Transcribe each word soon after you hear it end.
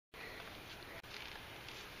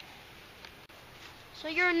So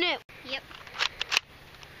you're new. Yep.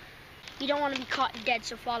 You don't want to be caught dead,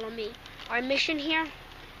 so follow me. Our mission here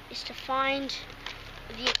is to find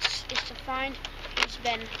who's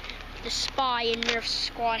been the spy in Nerf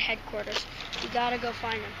squad headquarters. We gotta go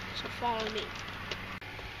find him, so follow me.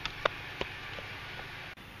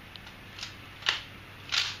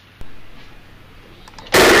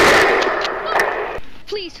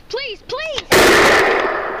 Please, please, please!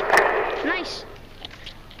 Nice.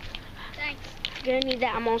 Thanks. You're gonna need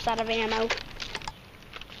that. I'm almost out of ammo.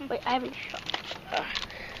 Wait, I haven't shot.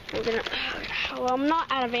 We're gonna. Well, I'm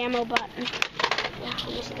not out of ammo, but yeah,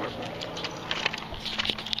 almost done.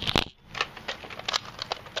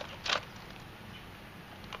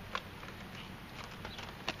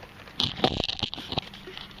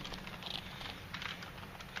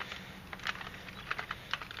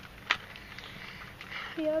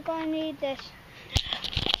 You're gonna need this.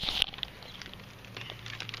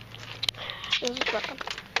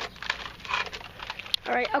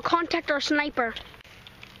 Alright, I'll contact our sniper.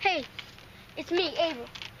 Hey, it's me, Abel.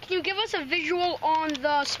 Can you give us a visual on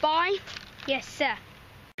the spy? Yes, sir.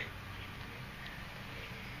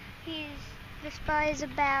 The spy is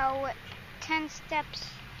about 10 steps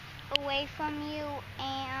away from you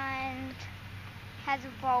and has a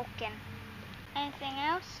Vulcan. Anything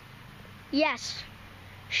else? Yes.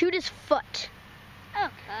 Shoot his foot.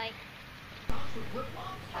 Okay.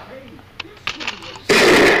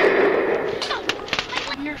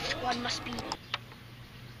 Nerf squad must be.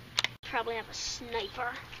 Probably have a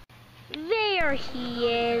sniper. There he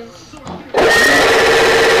is.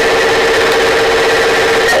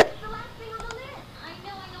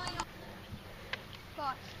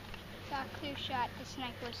 Boss, got a clear shot. The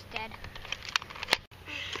sniper's dead.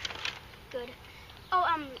 Good. Oh,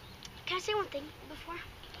 can I say one thing before?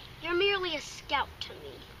 You're merely a scout to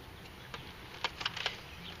me.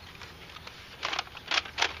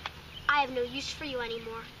 I have no use for you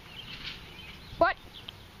anymore. What?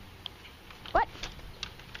 What?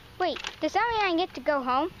 Wait, does that mean I get to go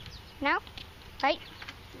home now? Right?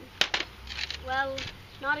 Well,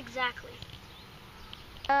 not exactly.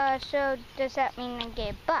 So does that mean I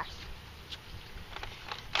get a bus?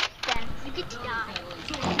 Then You get to die.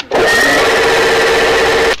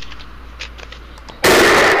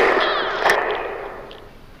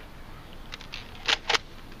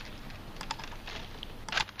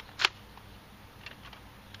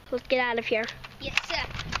 Let's get out of here. yes, sir.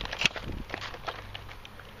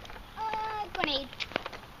 Grenade.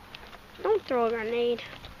 Don't throw a grenade.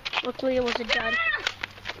 Luckily it was a dud.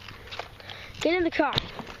 Get in the car.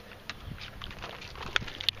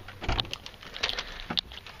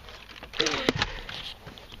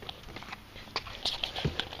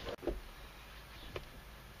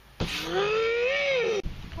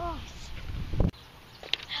 Boss.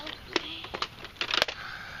 Help me.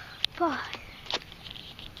 Boss.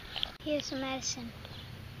 Here's some medicine.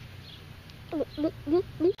 Thanks.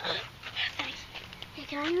 Hey,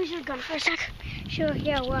 can I use your gun for a sec? Sure,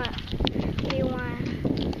 yeah, what? What do you want?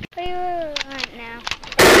 What do you want now?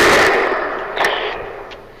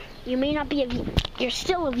 You may not be you're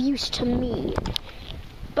still of use to me,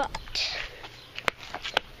 but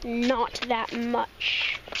not that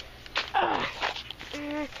much.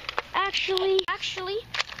 Actually,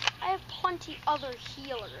 I have plenty other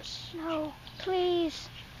healers. No, please.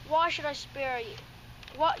 Why should I spare you?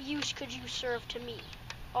 What use could you serve to me?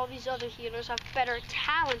 All these other healers have better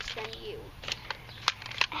talents than you.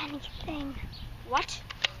 Anything. What?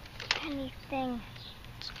 Anything.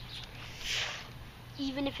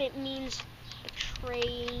 Even if it means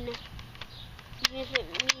betraying, even if it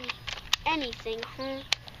means anything, huh?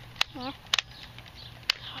 Yeah.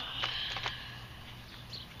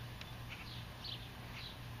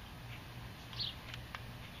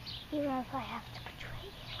 Even if I have to betray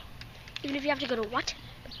you. Even if you have to go to what?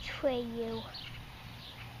 Betray you.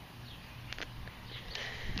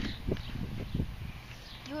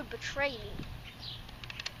 You would betray me.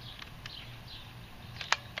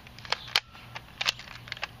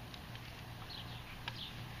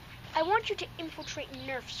 I want you to infiltrate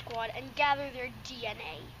Nerf Squad and gather their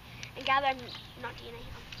DNA. And gather, not DNA,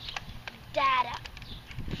 data.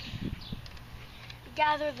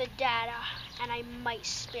 Gather the data, and I might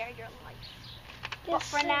spare your life. But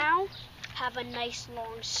for now, have a nice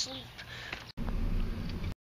long sleep.